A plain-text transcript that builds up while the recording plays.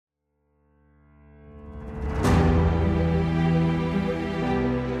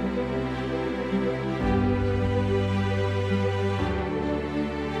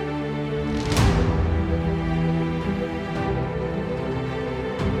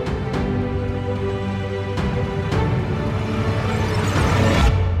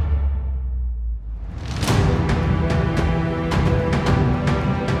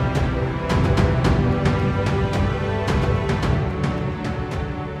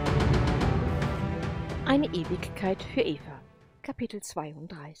Ewigkeit für Eva. Kapitel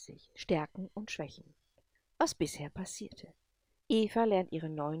 32 Stärken und Schwächen. Was bisher passierte. Eva lernt ihre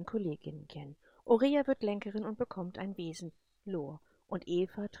neuen Kolleginnen kennen. Aurea wird Lenkerin und bekommt ein Wesen, Lore, und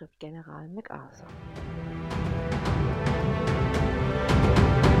Eva trifft General MacArthur.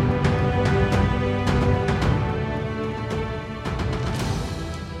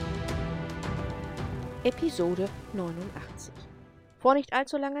 Episode 89. Vor nicht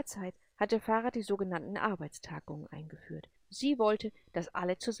allzu langer Zeit hatte Farah die sogenannten Arbeitstagungen eingeführt. Sie wollte, dass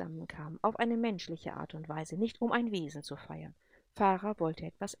alle zusammenkamen, auf eine menschliche Art und Weise, nicht um ein Wesen zu feiern. Farah wollte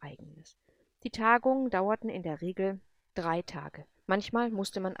etwas Eigenes. Die Tagungen dauerten in der Regel 3 Tage. Manchmal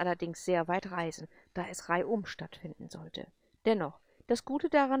musste man allerdings sehr weit reisen, da es reihum stattfinden sollte. Dennoch, das Gute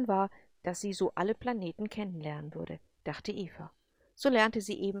daran war, dass sie so alle Planeten kennenlernen würde, dachte Eva. So lernte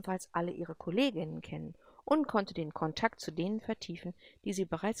sie ebenfalls alle ihre Kolleginnen kennen und konnte den Kontakt zu denen vertiefen, die sie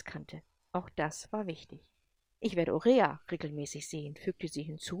bereits kannte. Auch das war wichtig. Ich werde Aurea regelmäßig sehen, fügte sie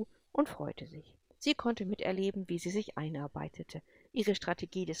hinzu und freute sich. Sie konnte miterleben, wie sie sich einarbeitete, ihre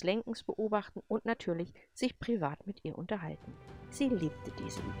Strategie des Lenkens beobachten und natürlich sich privat mit ihr unterhalten. Sie liebte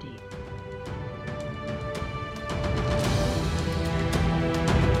diese Idee.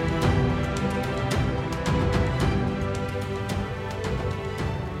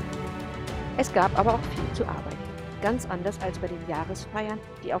 Es gab aber auch viel zu arbeiten. Ganz anders als bei den Jahresfeiern,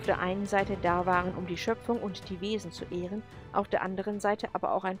 die auf der einen Seite da waren, um die Schöpfung und die Wesen zu ehren, auf der anderen Seite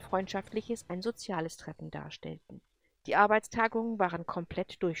aber auch ein freundschaftliches, ein soziales Treffen darstellten. Die Arbeitstagungen waren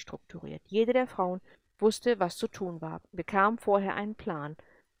komplett durchstrukturiert. Jede der Frauen wusste, was zu tun war, bekam vorher einen Plan.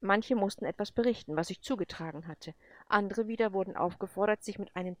 Manche mussten etwas berichten, was sich zugetragen hatte. Andere wieder wurden aufgefordert, sich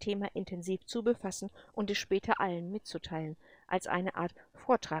mit einem Thema intensiv zu befassen und es später allen mitzuteilen, als eine Art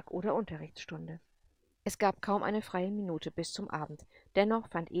Vortrag oder Unterrichtsstunde. Es gab kaum eine freie Minute bis zum Abend. Dennoch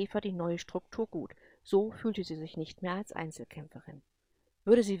fand Eva die neue Struktur gut. So fühlte sie sich nicht mehr als Einzelkämpferin.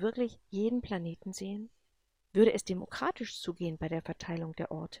 Würde sie wirklich jeden Planeten sehen? Würde es demokratisch zugehen bei der Verteilung der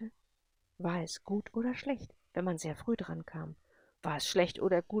Orte? War es gut oder schlecht, wenn man sehr früh dran kam? War es schlecht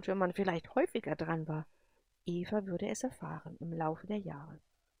oder gut, wenn man vielleicht häufiger dran war? Eva würde es erfahren im Laufe der Jahre.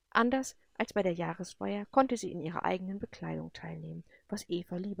 Anders als bei der Jahresfeier konnte sie in ihrer eigenen Bekleidung teilnehmen, was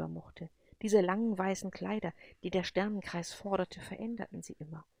Eva lieber mochte. Diese langen weißen Kleider, die der Sternenkreis forderte, veränderten sie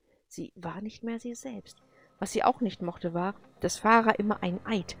immer. Sie war nicht mehr sie selbst. Was sie auch nicht mochte, war, dass Farah immer einen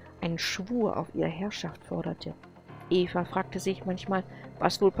Eid, einen Schwur auf ihre Herrschaft forderte. Eva fragte sich manchmal,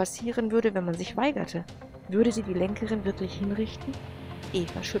 was wohl passieren würde, wenn man sich weigerte. Würde sie die Lenkerin wirklich hinrichten?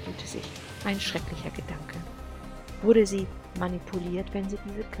 Eva schüttelte sich. Ein schrecklicher Gedanke. Wurde sie manipuliert, wenn sie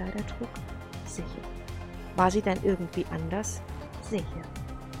diese Kleider trug? Sicher. War sie dann irgendwie anders? Sicher.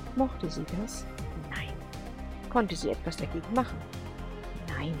 Mochte sie das? Nein. Konnte sie etwas dagegen machen?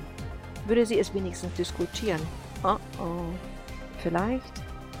 Nein. Würde sie es wenigstens diskutieren? Oh oh. Vielleicht?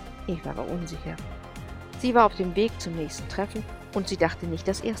 Eva war unsicher. Sie war auf dem Weg zum nächsten Treffen und sie dachte nicht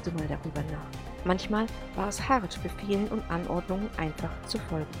das erste Mal darüber nach. Manchmal war es hart, Befehlen und Anordnungen einfach zu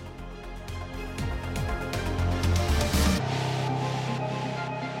folgen.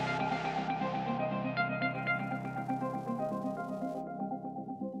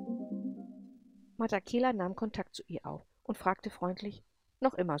 Matakela nahm Kontakt zu ihr auf und fragte freundlich,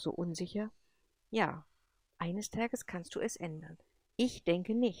 noch immer so unsicher. Ja, eines Tages kannst du es ändern. Ich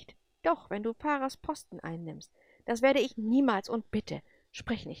denke nicht. Doch, wenn du Farahs Posten einnimmst. Das werde ich niemals und bitte,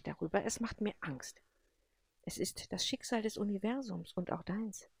 sprich nicht darüber, es macht mir Angst. Es ist das Schicksal des Universums und auch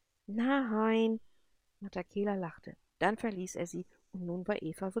deins. Nein. Matakela lachte. Dann verließ er sie und nun war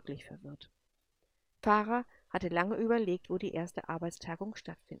Eva wirklich verwirrt. Farah hatte lange überlegt, wo die erste Arbeitstagung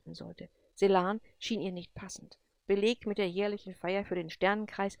stattfinden sollte. Selan schien ihr nicht passend. Belegt mit der jährlichen Feier für den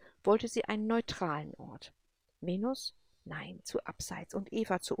Sternenkreis wollte sie einen neutralen Ort. Venus? Nein, zu abseits und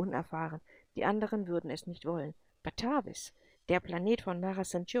Eva zu unerfahren. Die anderen würden es nicht wollen. Batavis, der Planet von Mara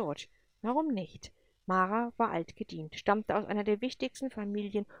St. George. Warum nicht? Mara war altgedient, stammte aus einer der wichtigsten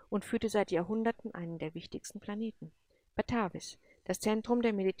Familien und führte seit Jahrhunderten einen der wichtigsten Planeten. Batavis, das Zentrum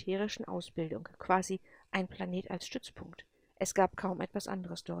der militärischen Ausbildung, quasi ein Planet als Stützpunkt. Es gab kaum etwas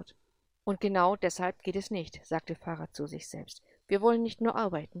anderes dort. Und genau deshalb geht es nicht, sagte Farah zu sich selbst. Wir wollen nicht nur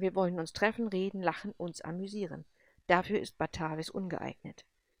arbeiten, wir wollen uns treffen, reden, lachen, uns amüsieren. Dafür ist Batavis ungeeignet.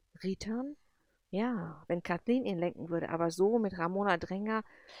 Ritan? Ja, wenn Kathleen ihn lenken würde, aber so mit Ramona Dränger.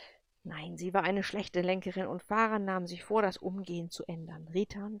 Nein, sie war eine schlechte Lenkerin und Farah nahm sich vor, das umgehend zu ändern.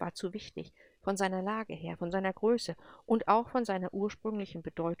 Ritan war zu wichtig, von seiner Lage her, von seiner Größe und auch von seiner ursprünglichen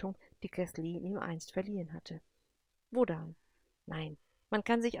Bedeutung, die Kathleen ihm einst verliehen hatte. Wodan? Nein, man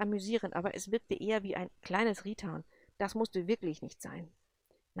kann sich amüsieren, aber es wirkte eher wie ein kleines Ritan. Das musste wirklich nicht sein.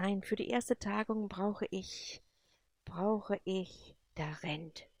 Nein, für die erste Tagung brauche ich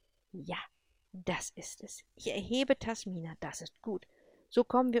Tarent. Ja, das ist es. Ich erhebe Tasmina, das ist gut. So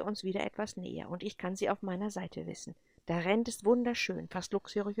kommen wir uns wieder etwas näher und ich kann sie auf meiner Seite wissen. Tarent ist wunderschön, fast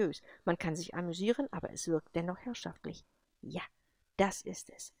luxuriös. Man kann sich amüsieren, aber es wirkt dennoch herrschaftlich. Ja, das ist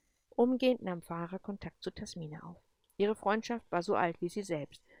es. Umgehend nahm Farah Kontakt zu Tasmina auf. Ihre Freundschaft war so alt wie sie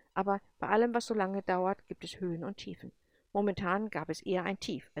selbst, aber bei allem, was so lange dauert, gibt es Höhen und Tiefen. Momentan gab es eher ein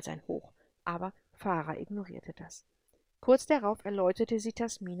Tief als ein Hoch, aber Farah ignorierte das. Kurz darauf erläuterte sie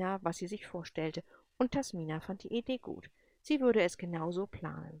Tasmina, was sie sich vorstellte, und Tasmina fand die Idee gut. Sie würde es genauso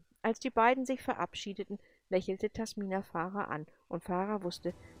planen. Als die beiden sich verabschiedeten, lächelte Tasmina Farah an, und Farah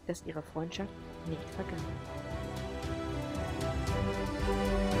wusste, dass ihre Freundschaft nicht vergangen war.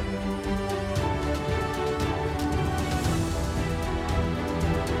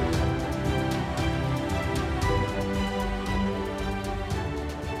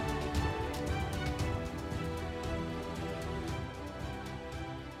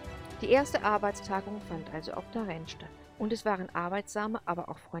 Die erste Arbeitstagung fand also auf Darren statt, und es waren arbeitsame, aber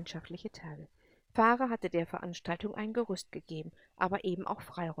auch freundschaftliche Tage. Farah hatte der Veranstaltung ein Gerüst gegeben, aber eben auch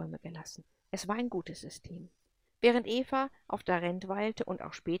Freiräume gelassen. Es war ein gutes System. Während Eva auf Darent weilte und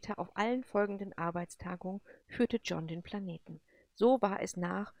auch später auf allen folgenden Arbeitstagungen, führte John den Planeten. So war es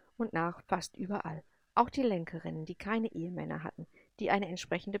nach und nach fast überall. Auch die Lenkerinnen, die keine Ehemänner hatten, die eine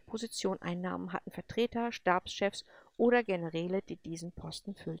entsprechende Position einnahmen, hatten Vertreter, Stabschefs oder Generäle, die diesen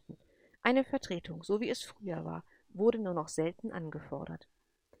Posten füllten. Eine Vertretung, so wie es früher war, wurde nur noch selten angefordert.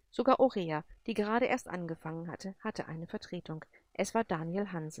 Sogar Aurea, die gerade erst angefangen hatte, hatte eine Vertretung. Es war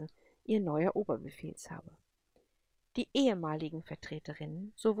Daniel Hansen, ihr neuer Oberbefehlshaber. Die ehemaligen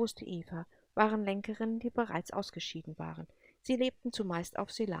Vertreterinnen, so wusste Eva, waren Lenkerinnen, die bereits ausgeschieden waren. Sie lebten zumeist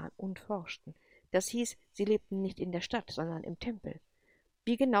auf Celan und forschten. Das hieß, sie lebten nicht in der Stadt, sondern im Tempel.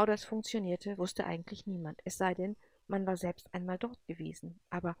 Wie genau das funktionierte, wusste eigentlich niemand, es sei denn, man war selbst einmal dort gewesen.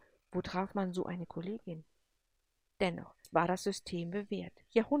 Aber wo traf man so eine Kollegin? Dennoch war das System bewährt.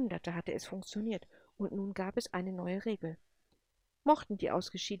 Jahrhunderte hatte es funktioniert, und nun gab es eine neue Regel. Mochten die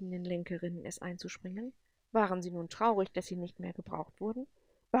ausgeschiedenen Lenkerinnen es einzuspringen? Waren sie nun traurig, dass sie nicht mehr gebraucht wurden?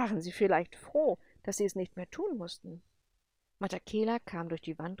 Waren sie vielleicht froh, dass sie es nicht mehr tun mussten? Matakela kam durch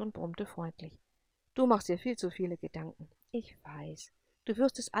die Wand und brummte freundlich. Du machst dir viel zu viele Gedanken. Ich weiß. Du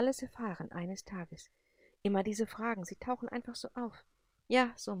wirst es alles erfahren eines Tages. Immer diese Fragen, sie tauchen einfach so auf.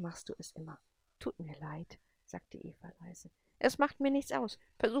 Ja, so machst du es immer. Tut mir leid, sagte Eva leise. Es macht mir nichts aus.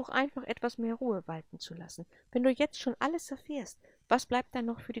 Versuch einfach etwas mehr Ruhe walten zu lassen. Wenn du jetzt schon alles erfährst, was bleibt dann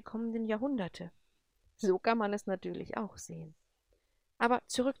noch für die kommenden Jahrhunderte? So kann man es natürlich auch sehen. Aber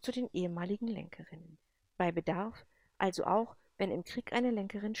zurück zu den ehemaligen Lenkerinnen. Bei Bedarf, also auch wenn im Krieg eine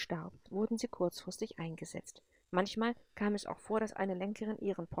Lenkerin starb, wurden sie kurzfristig eingesetzt. Manchmal kam es auch vor, dass eine Lenkerin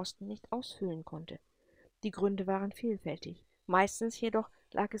ihren Posten nicht ausfüllen konnte. Die Gründe waren vielfältig. Meistens jedoch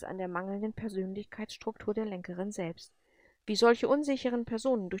lag es an der mangelnden Persönlichkeitsstruktur der Lenkerin selbst. Wie solche unsicheren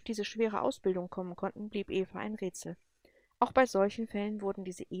Personen durch diese schwere Ausbildung kommen konnten, blieb Eva ein Rätsel. Auch bei solchen Fällen wurden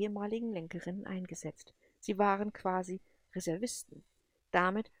diese ehemaligen Lenkerinnen eingesetzt. Sie waren quasi Reservisten.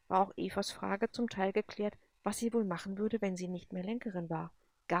 Damit war auch Evas Frage zum Teil geklärt, was sie wohl machen würde, wenn sie nicht mehr Lenkerin war.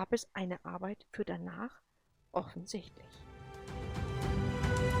 Gab es eine Arbeit für danach? Offensichtlich.